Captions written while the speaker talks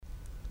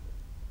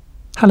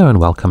Hello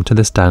and welcome to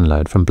this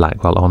download from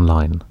Blackwell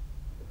Online.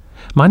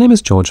 My name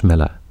is George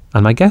Miller,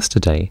 and my guest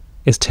today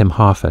is Tim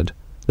Harford,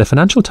 the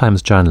Financial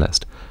Times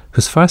journalist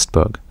whose first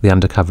book, The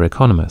Undercover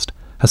Economist,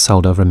 has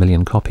sold over 1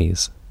 million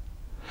copies.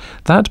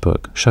 That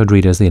book showed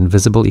readers the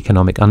invisible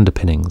economic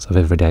underpinnings of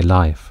everyday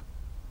life.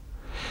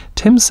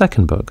 Tim's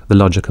second book, The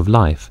Logic of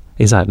Life,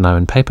 is out now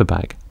in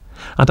paperback,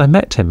 and I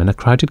met Tim in a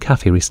crowded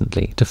cafe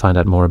recently to find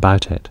out more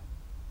about it.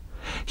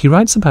 He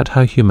writes about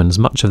how humans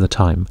much of the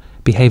time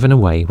behave in a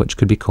way which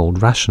could be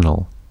called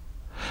rational.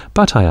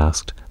 But, I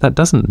asked, that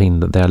doesn't mean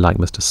that they're like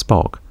Mr.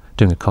 Spock,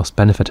 doing a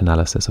cost-benefit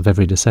analysis of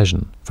every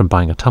decision, from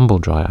buying a tumble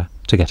dryer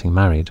to getting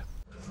married.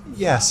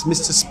 Yes,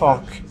 Mr.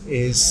 Spock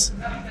is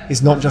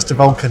not just a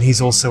Vulcan, he's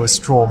also a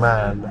straw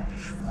man.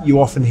 You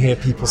often hear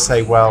people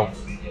say, well,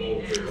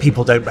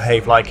 people don't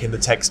behave like in the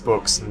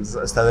textbooks, and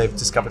as though they've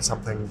discovered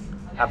something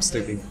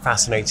absolutely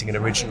fascinating and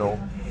original.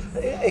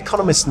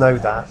 Economists know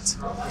that.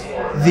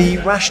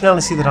 The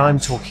rationality that I'm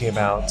talking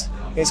about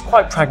is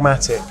quite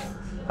pragmatic.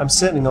 I'm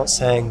certainly not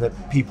saying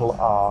that people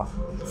are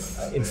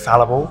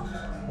infallible.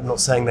 I'm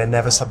not saying they're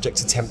never subject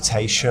to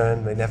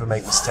temptation, they never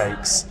make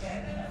mistakes.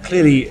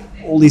 Clearly,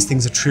 all these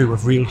things are true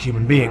of real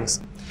human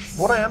beings.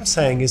 What I am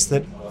saying is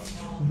that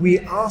we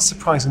are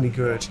surprisingly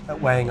good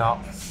at weighing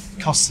up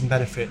costs and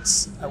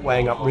benefits, at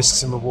weighing up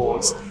risks and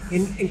rewards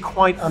in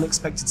quite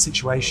unexpected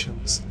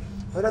situations.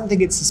 I don't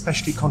think it's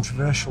especially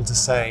controversial to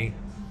say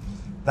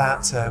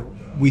that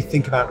we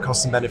think about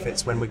costs and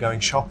benefits when we're going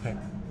shopping.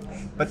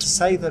 But to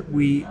say that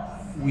we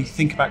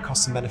think about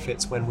costs and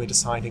benefits when we're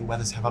deciding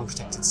whether to have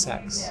unprotected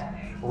sex,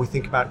 or we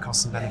think about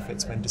costs and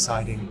benefits when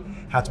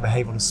deciding how to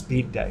behave on a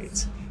speed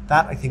date,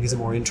 that I think is a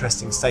more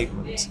interesting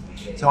statement.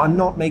 So I'm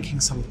not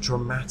making some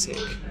dramatic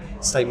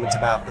statement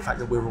about the fact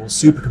that we're all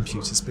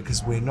supercomputers,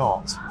 because we're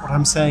not. What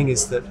I'm saying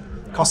is that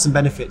costs and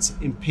benefits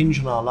impinge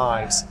on our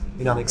lives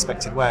in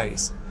unexpected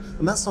ways.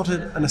 And that's not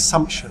an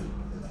assumption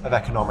of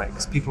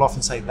economics. People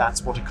often say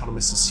that's what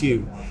economists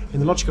assume. In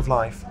The Logic of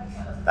Life,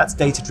 that's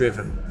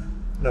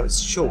data-driven. No, it's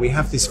sure, we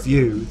have this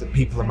view that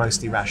people are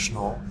mostly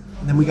rational,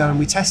 and then we go and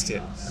we test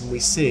it, and we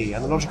see.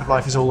 And The Logic of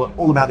Life is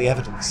all about the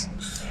evidence.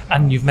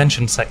 And you've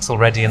mentioned sex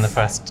already in the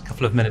first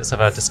couple of minutes of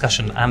our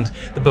discussion, and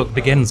the book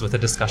begins with a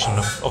discussion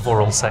of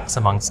oral sex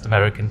amongst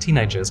American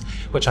teenagers,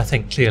 which I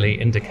think clearly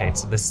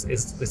indicates that this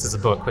is a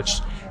book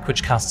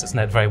which casts its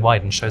net very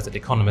wide and shows that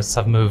economists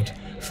have moved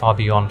far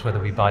beyond whether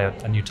we buy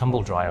a new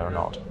tumble dryer or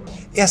not.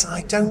 Yes,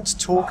 I don't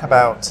talk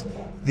about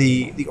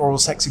the oral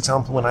sex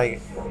example when I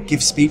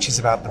give speeches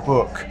about the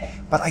book,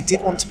 but I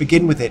did want to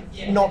begin with it,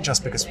 not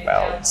just because,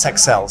 well,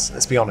 sex sells,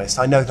 let's be honest,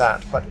 I know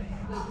that, but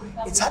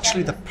it's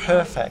actually the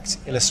perfect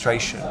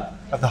illustration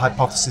of the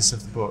hypothesis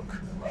of the book,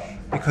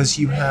 because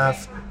you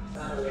have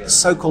the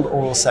so-called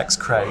oral sex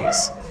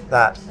craze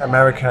that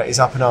America is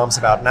up in arms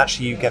about, and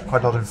actually you get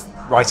quite a lot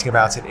of writing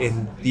about it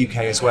in the UK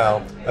as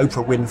well.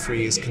 Oprah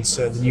Winfrey is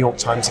concerned, the New York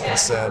Times are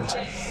concerned,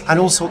 and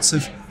all sorts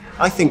of,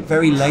 I think,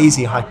 very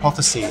lazy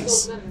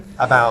hypotheses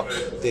about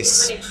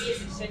this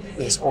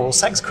oral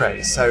sex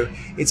craze. So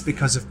it's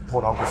because of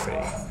pornography.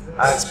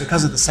 It's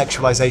because of the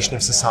sexualization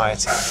of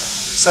society.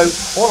 So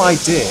all I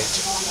did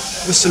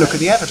was to look at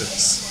the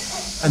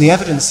evidence. And the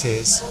evidence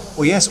is,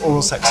 well, yes,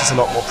 oral sex is a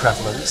lot more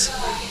prevalent,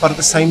 but at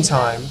the same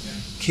time,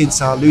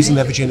 kids are losing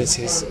their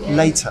virginities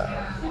later.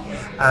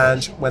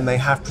 And when they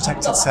have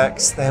protected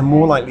sex, they're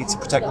more likely to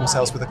protect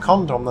themselves with a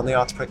condom than they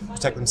are to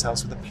protect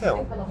themselves with a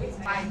pill.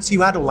 So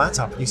you add all that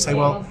up and you say,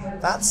 well,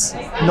 that's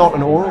not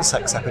an oral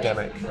sex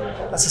epidemic,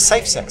 that's a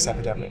safe sex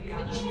epidemic.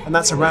 And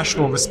that's a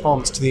rational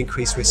response to the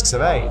increased risks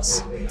of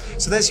AIDS.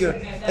 So there's your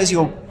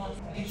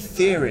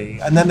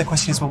theory. And then the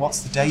question is, well,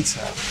 what's the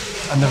data?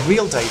 And the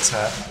real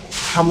data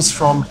comes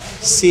from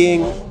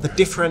seeing the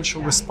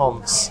differential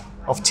response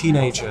of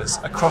teenagers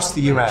across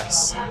the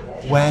US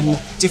when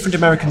different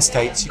American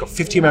states, you've got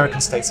 50 American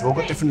states, they've all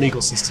got different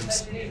legal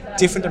systems,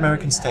 different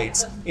American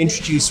states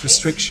introduce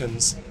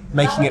restrictions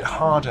making it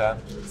harder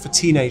for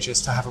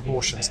teenagers to have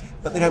abortions,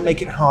 but they don't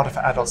make it harder for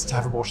adults to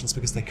have abortions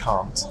because they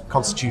can't.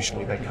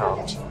 Constitutionally, they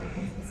can't.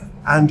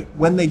 And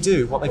when they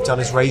do, what they've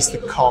done is raise the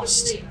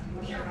cost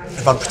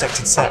of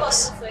unprotected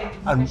sex.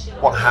 And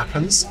what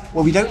happens?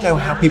 Well, we don't know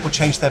how people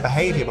change their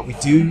behavior, but we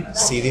do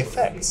see the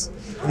effects.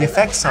 And the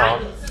effects are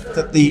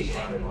that the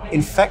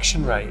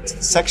infection rate,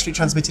 the sexually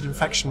transmitted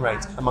infection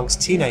rate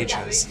amongst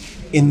teenagers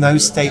in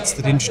those states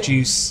that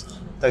introduce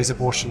those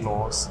abortion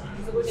laws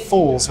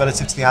falls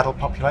relative to the adult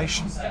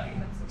population.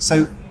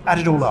 So add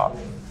it all up.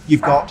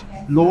 You've got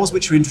laws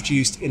which are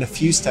introduced in a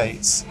few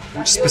states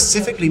which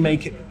specifically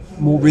make it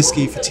more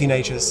risky for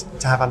teenagers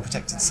to have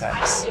unprotected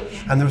sex.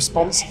 And the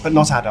response, but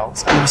not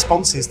adults, and the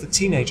response is that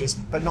teenagers,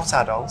 but not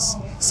adults,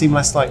 seem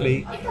less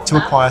likely to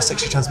acquire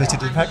sexually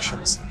transmitted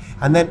infections.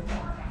 And then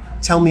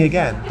tell me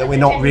again that we're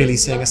not really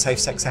seeing a safe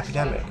sex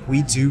epidemic.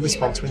 We do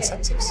respond to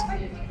incentives.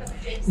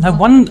 Now,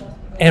 one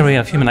area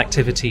of human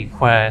activity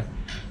where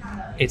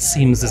it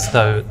seems as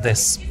though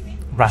this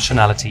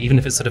rationality, even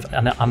if it's sort of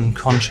an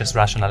unconscious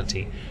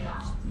rationality,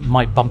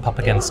 might bump up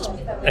against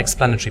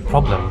explanatory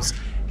problems,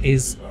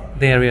 is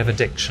the area of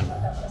addiction.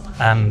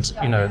 and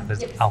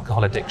there's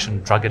alcohol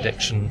addiction, drug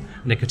addiction,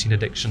 nicotine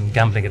addiction,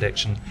 gambling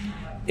addiction.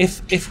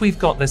 If we've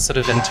got this sort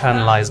of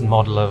internalized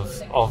model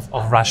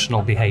of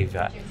rational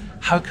behavior,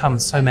 how come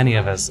so many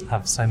of us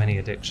have so many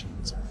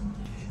addictions?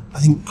 I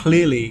think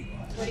clearly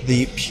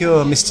the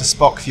pure Mr.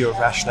 Spock view of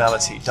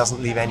rationality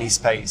doesn't leave any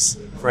space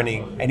for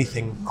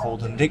anything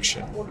called an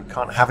addiction. You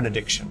can't have an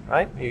addiction,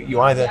 right? You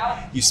either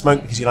you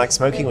smoke because you like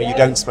smoking, or you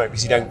don't smoke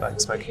because you don't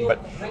like smoking. But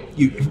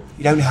you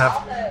don't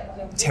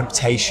have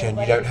temptation.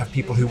 You don't have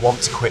people who want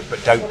to quit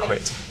but don't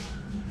quit.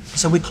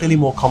 So we're clearly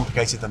more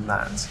complicated than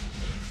that.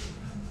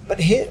 But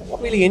here,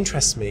 what really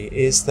interests me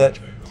is that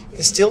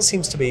there still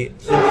seems to be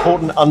an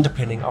important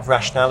underpinning of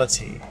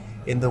rationality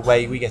in the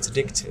way we get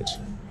addicted.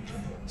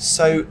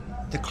 So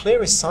the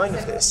clearest sign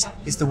of this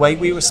is the way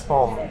we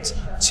respond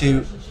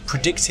to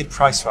predicted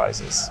price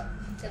rises.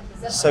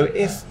 So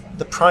if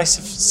the price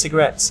of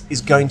cigarettes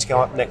is going to go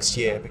up next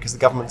year because the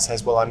government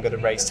says, well, I'm going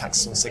to raise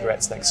taxes on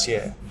cigarettes next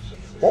year,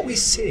 what we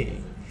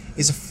see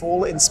is a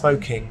fall in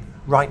smoking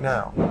right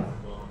now.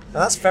 Now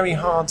that's very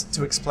hard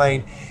to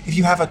explain. If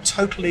you have a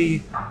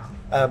totally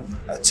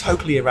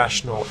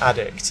irrational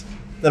addict,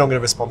 they're not going to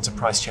respond to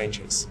price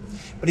changes.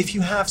 But if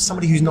you have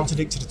somebody who's not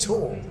addicted at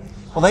all,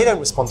 well, they don't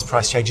respond to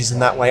price changes in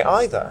that way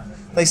either.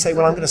 They say,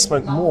 well, I'm going to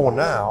smoke more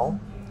now,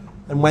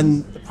 and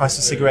when the price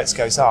of cigarettes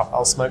goes up,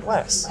 I'll smoke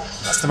less.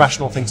 That's the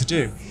rational thing to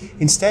do.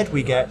 Instead,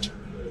 we get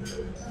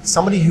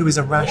somebody who is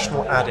a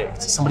rational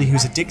addict, somebody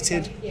who's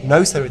addicted,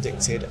 knows they're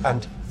addicted,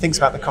 and thinks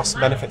about the costs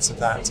and benefits of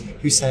that,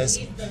 who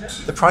says,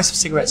 the price of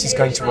cigarettes is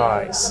going to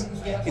rise.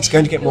 It's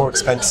going to get more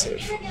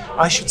expensive.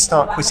 I should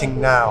start quitting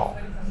now,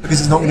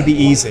 because it's not going to be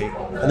easy.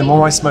 And the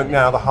more I smoke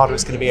now, the harder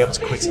it's going to be able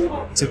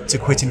to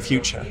quit in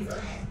future.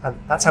 And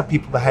that's how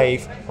people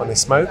behave when they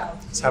smoke.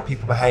 It's how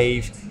people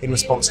behave in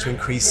response to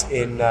increase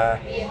in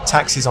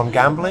taxes on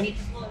gambling.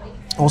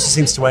 It also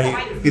seems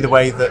to be the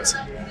way that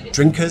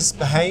drinkers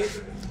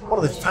behave.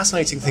 One of the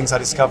fascinating things I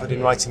discovered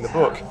in writing the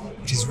book,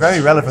 which is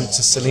very relevant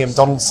to Sir Liam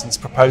Donaldson's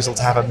proposal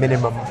to have a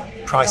minimum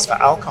price for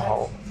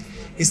alcohol,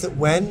 is that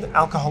when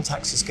alcohol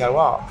taxes go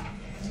up,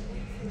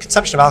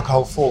 consumption of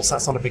alcohol falls.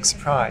 That's not a big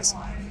surprise.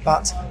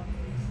 But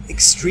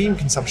extreme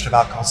consumption of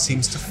alcohol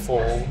seems to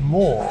fall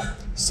more.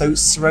 So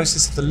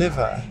cirrhosis of the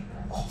liver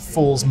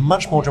falls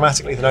much more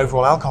dramatically than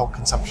overall alcohol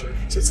consumption.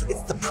 So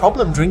it's the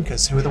problem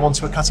drinkers who are the ones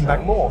who are cutting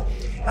back more.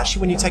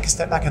 Actually, when you take a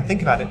step back and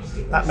think about it,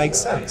 that makes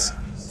sense.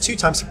 Two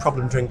types of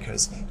problem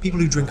drinkers: people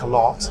who drink a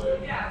lot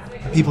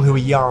and people who are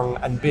young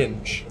and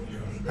binge.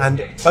 And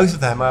both of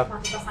them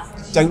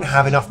don't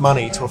have enough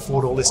money to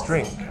afford all this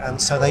drink,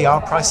 and so they are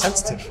price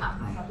sensitive.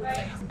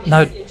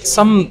 Now,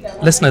 some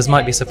listeners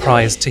might be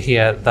surprised to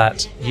hear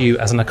that you,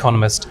 as an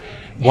economist,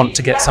 want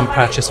to get some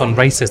practice on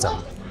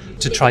racism,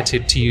 to try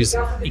to use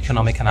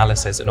economic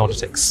analysis in order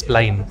to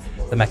explain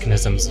the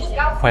mechanisms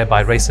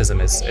whereby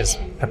racism is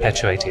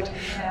perpetuated.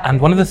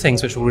 And one of the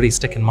things which will really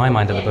stick in my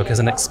mind in the book is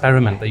an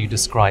experiment that you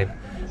describe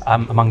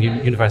among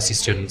university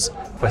students,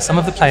 where some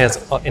of the players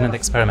in an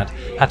experiment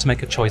had to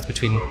make a choice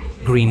between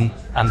green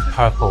and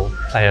purple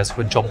players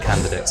who were job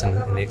candidates in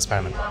the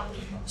experiment.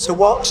 So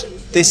what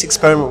this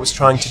experiment was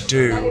trying to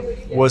do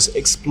was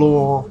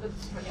explore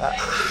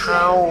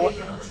how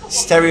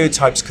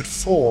stereotypes could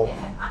form.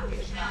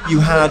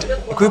 You had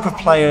a group of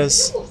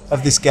players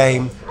of this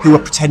game who were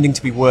pretending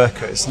to be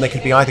workers, and they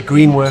could be either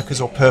green workers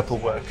or purple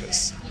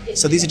workers.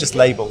 So these are just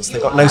labels.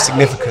 They've got no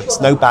significance,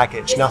 no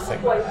baggage,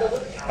 nothing.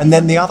 And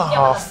then the other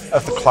half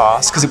of the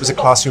class, because it was a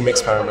classroom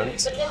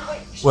experiment,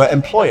 were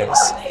employers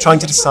trying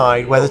to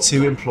decide whether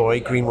to employ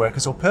green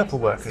workers or purple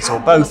workers, or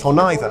both or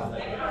neither.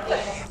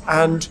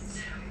 And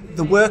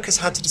the workers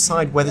had to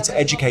decide whether to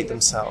educate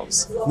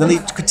themselves. And then they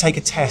could take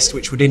a test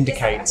which would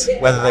indicate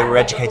whether they were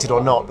educated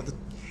or not. But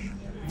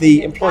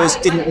the employers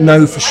didn't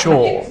know for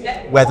sure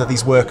whether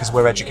these workers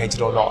were educated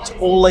or not.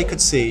 All they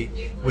could see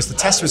was the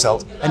test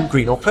result and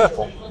green or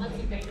purple.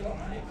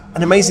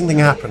 An amazing thing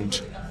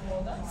happened.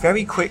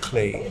 Very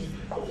quickly,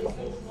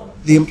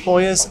 the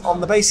employers, on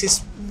the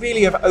basis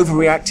really of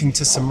overreacting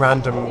to some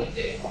random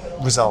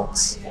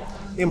results,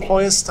 the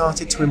employers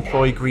started to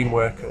employ green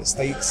workers.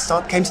 They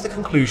came to the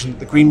conclusion that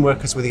the green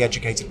workers were the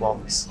educated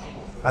ones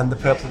and the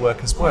purple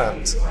workers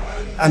weren't.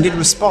 And in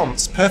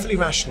response, perfectly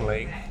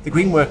rationally, the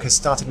green workers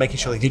started making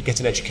sure they did get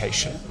an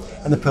education,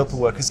 and the purple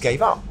workers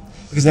gave up,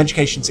 because an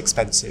education's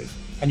expensive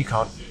and you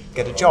can't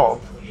get a job.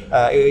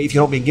 If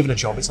you're not being given a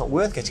job, it's not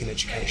worth getting an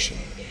education.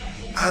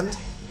 And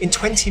in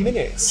 20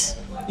 minutes,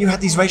 you had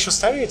these racial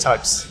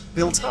stereotypes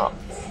built up.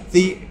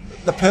 The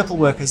purple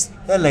workers,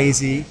 they're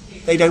lazy,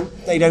 they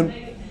don't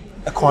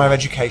acquire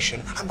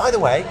education. And by the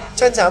way, it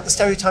turns out the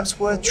stereotypes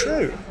were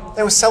true.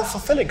 They were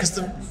self-fulfilling, because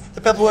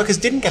the purple workers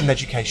didn't get an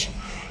education.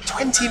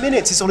 20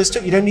 minutes is all it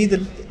took. You don't need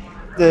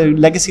the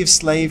legacy of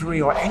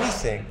slavery or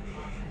anything.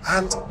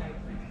 And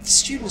the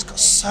students got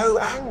so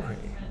angry.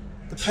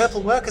 The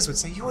purple workers would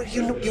say, you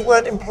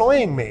weren't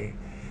employing me.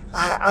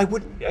 I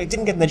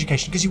didn't get an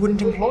education because you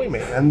wouldn't employ me.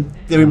 And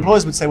their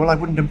employers would say, well, I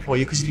wouldn't employ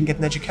you because you didn't get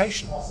an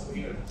education.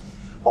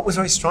 What was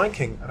very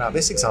striking about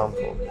this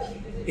example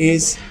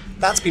is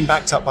that's been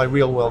backed up by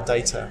real-world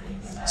data.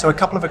 So a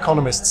couple of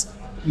economists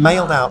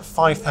mailed out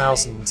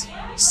 5,000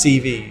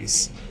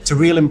 CVs to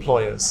real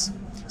employers.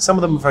 Some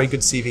of them were very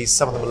good CVs,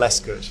 some of them were less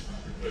good.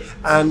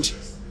 And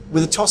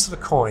with a toss of a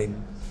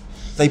coin,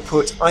 they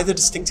put either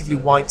distinctively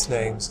white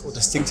names or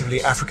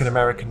distinctively African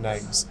American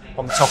names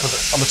on the top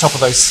of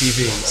those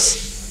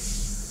CVs.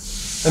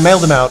 They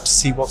mailed them out to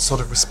see what sort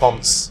of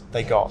response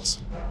they got.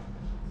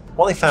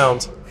 What they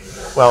found,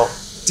 well,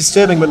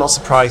 disturbing but not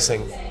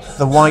surprising,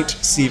 the white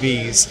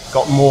CVs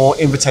got more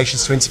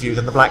invitations to interview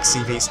than the black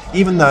CVs,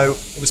 even though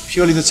it was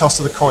purely the toss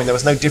of the coin. There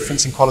was no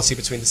difference in quality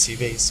between the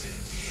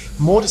CVs.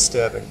 More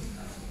disturbing,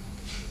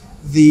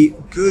 the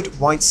good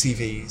white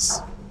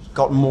CVs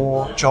got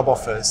more job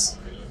offers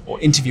or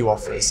interview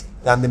offers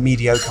than the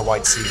mediocre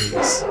white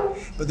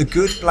CVs. But the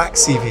good black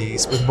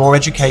CVs with more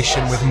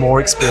education, with more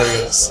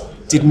experience,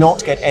 did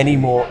not get any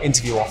more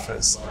interview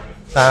offers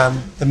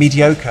than the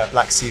mediocre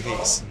black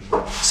CVs.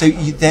 So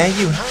there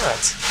you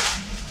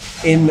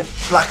had, in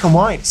black and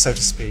white, so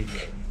to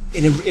speak,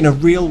 in a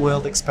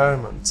real-world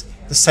experiment,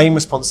 the same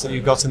response that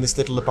you got in this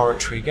little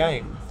laboratory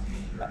game.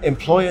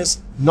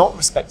 Employers not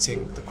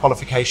respecting the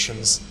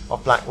qualifications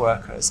of black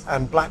workers,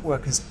 and black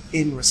workers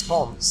in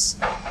response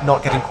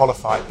not getting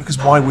qualified. Because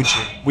why would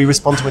you? We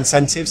respond to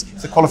incentives.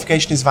 If the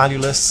qualification is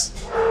valueless,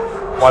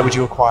 why would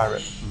you acquire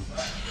it?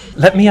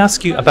 Let me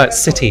ask you about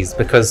cities,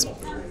 because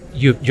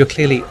you're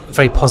clearly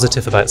very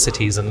positive about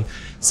cities, and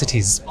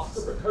cities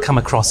come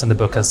across in the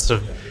book as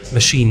sort of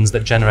machines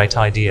that generate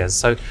ideas.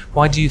 So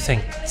why do you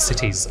think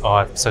cities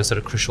are so sort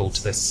of crucial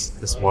to this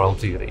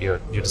worldview that you're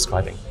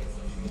describing?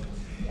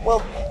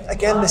 Well,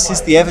 again, this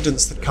is the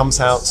evidence that comes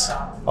out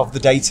of the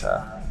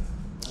data.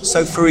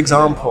 So, for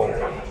example,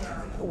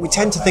 we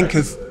tend to think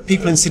of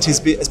people in cities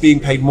as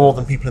being paid more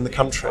than people in the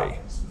country.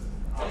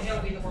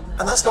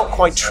 And that's not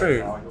quite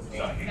true.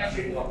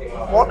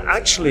 What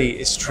actually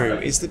is true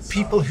is that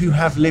people who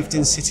have lived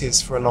in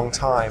cities for a long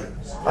time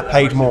are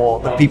paid more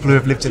than people who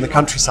have lived in the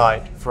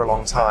countryside for a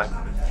long time.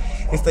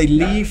 If they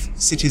leave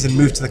cities and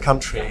move to the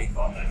country,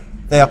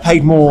 they are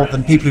paid more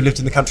than people who lived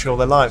in the country all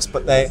their lives,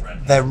 but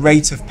their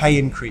rate of pay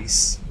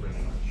increase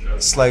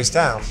slows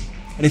down.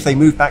 And if they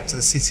move back to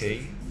the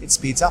city, it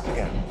speeds up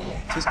again.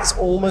 So it's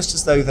almost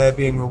as though they're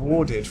being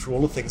rewarded for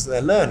all the things that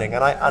they're learning.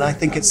 And I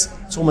think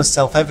it's almost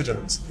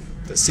self-evident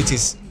that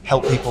cities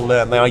help people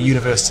learn. They are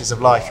universities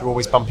of life. You're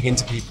always bumping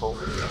into people.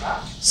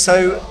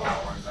 So,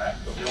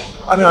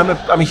 I mean,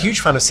 I'm a huge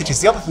fan of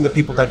cities. The other thing that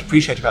people don't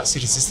appreciate about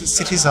cities is that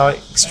cities are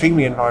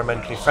extremely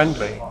environmentally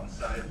friendly.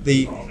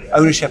 The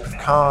ownership of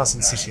cars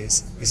in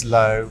cities is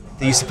low.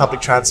 The use of public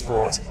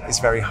transport is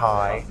very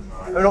high.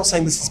 I'm not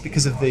saying this is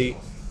because of the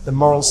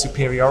moral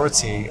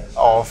superiority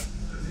of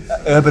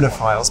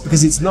urbanophiles,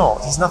 because it's not.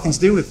 It's nothing to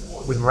do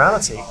with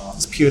morality.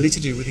 It's purely to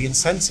do with the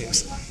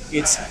incentives.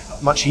 It's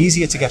much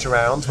easier to get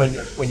around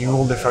when you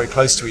all live very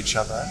close to each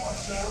other.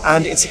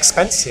 And it's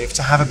expensive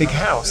to have a big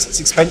house. It's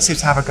expensive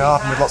to have a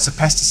garden with lots of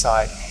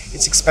pesticide.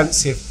 It's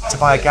expensive to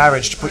buy a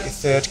garage to put your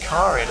third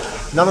car in.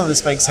 None of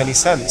this makes any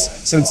sense.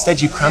 So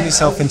instead you cram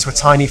yourself into a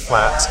tiny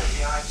flat.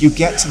 You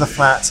get to the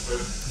flat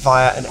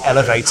via an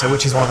elevator,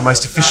 which is one of the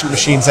most efficient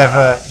machines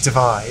ever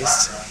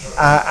devised.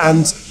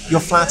 And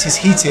your flat is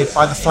heated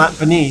by the flat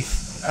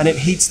beneath, and it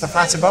heats the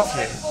flat above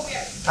you.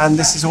 And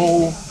this is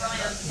all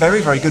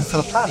very, very good for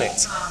the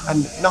planet,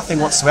 and nothing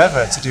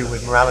whatsoever to do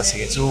with morality.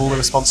 It's all a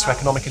response to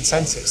economic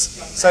incentives.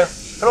 So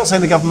I'm not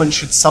saying the government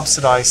should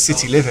subsidise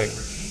city living,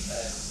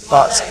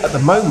 but at the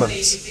moment,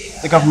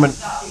 the government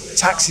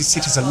taxes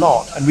cities a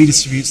lot and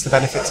redistributes the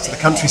benefits to the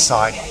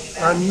countryside.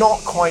 And I'm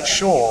not quite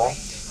sure,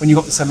 when you've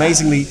got this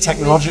amazingly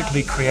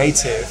technologically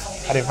creative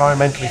and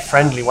environmentally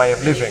friendly way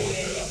of living,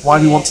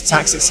 why we want to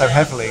tax it so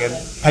heavily and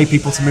pay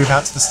people to move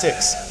out to the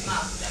sticks.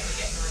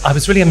 I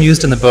was really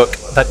amused in the book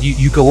that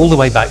you go all the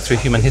way back through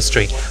human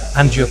history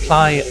and you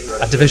apply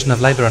a division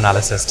of labour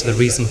analysis to the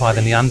reason why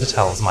the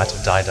Neanderthals might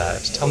have died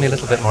out. Tell me a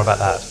little bit more about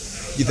that.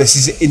 This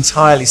is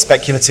entirely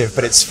speculative,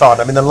 but it's fun.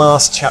 I mean, the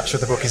last chapter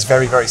of the book is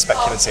very, very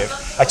speculative.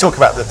 I talk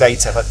about the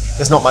data, but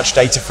there's not much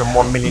data from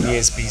 1 million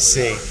years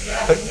BC.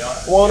 But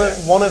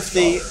one of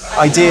the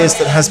ideas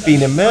that has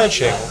been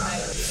emerging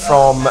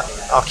from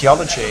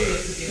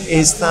archaeology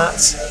is that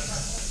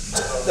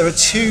there are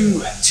two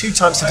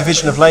types of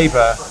division of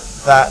labour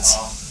that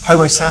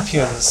Homo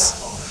sapiens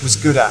was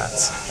good at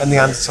and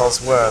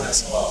Neanderthals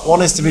weren't.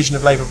 One is division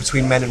of labour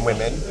between men and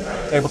women.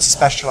 They're able to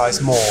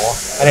specialise more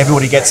and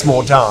everybody gets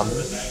more done.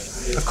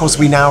 Of course,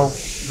 we now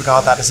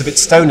regard that as a bit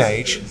Stone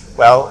Age.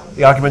 Well,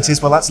 the argument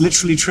is, well, that's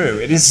literally true.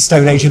 It is a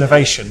Stone Age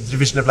innovation, the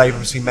division of labour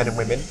between men and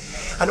women.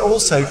 And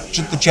also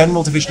the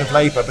general division of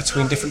labour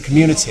between different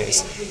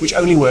communities, which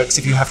only works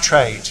if you have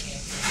trade.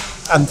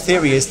 And the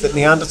theory is that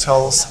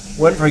Neanderthals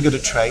weren't very good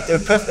at trade. They were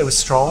perfect, they were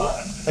strong,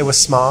 they were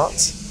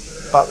smart,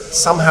 but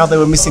somehow they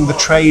were missing the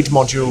trade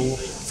module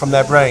from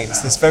their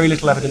brains. There's very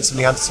little evidence of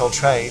Neanderthal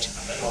trade.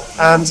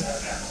 And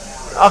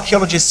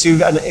archaeologists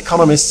and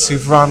economists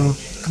who've run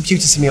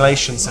computer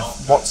simulations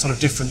of what sort of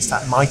difference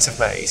that might have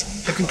made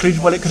have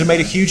concluded, well, it could have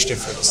made a huge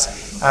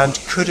difference and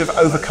could have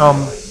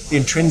overcome the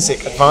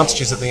intrinsic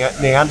advantages of the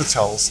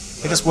Neanderthals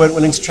They just weren't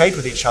willing to trade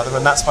with each other,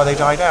 and that's why they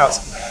died out.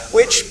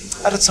 Which,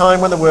 at a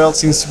time when the world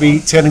seems to be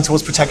turning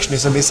towards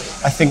protectionism, is,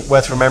 I think,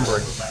 worth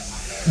remembering.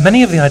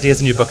 Many of the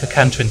ideas in your book are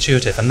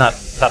counterintuitive, and that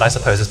I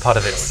suppose is part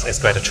of its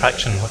great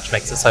attraction, which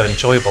makes it so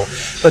enjoyable.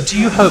 But do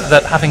you hope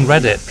that, having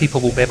read it, people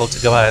will be able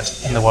to go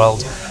out in the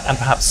world and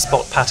perhaps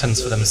spot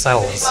patterns for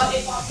themselves,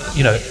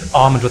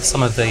 armed with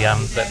some of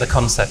the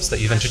concepts that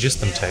you've introduced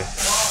them to?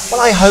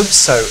 Well, I hope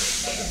so.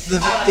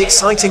 The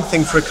exciting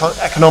thing for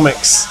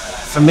economics,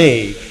 for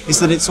me, is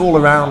that it's all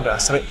around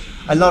us. I mean,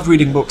 I love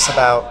reading books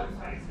about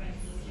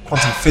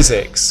quantum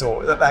physics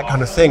or that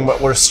kind of thing,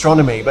 or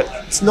astronomy, but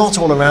it's not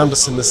all around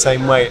us in the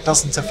same way. It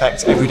doesn't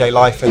affect everyday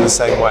life in the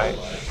same way.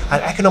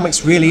 And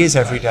economics really is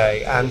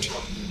everyday, and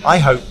I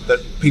hope that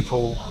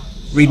people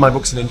read my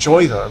books and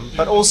enjoy them,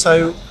 but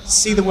also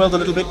see the world a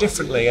little bit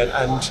differently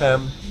and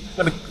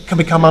can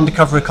become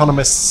undercover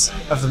economists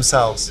of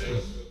themselves.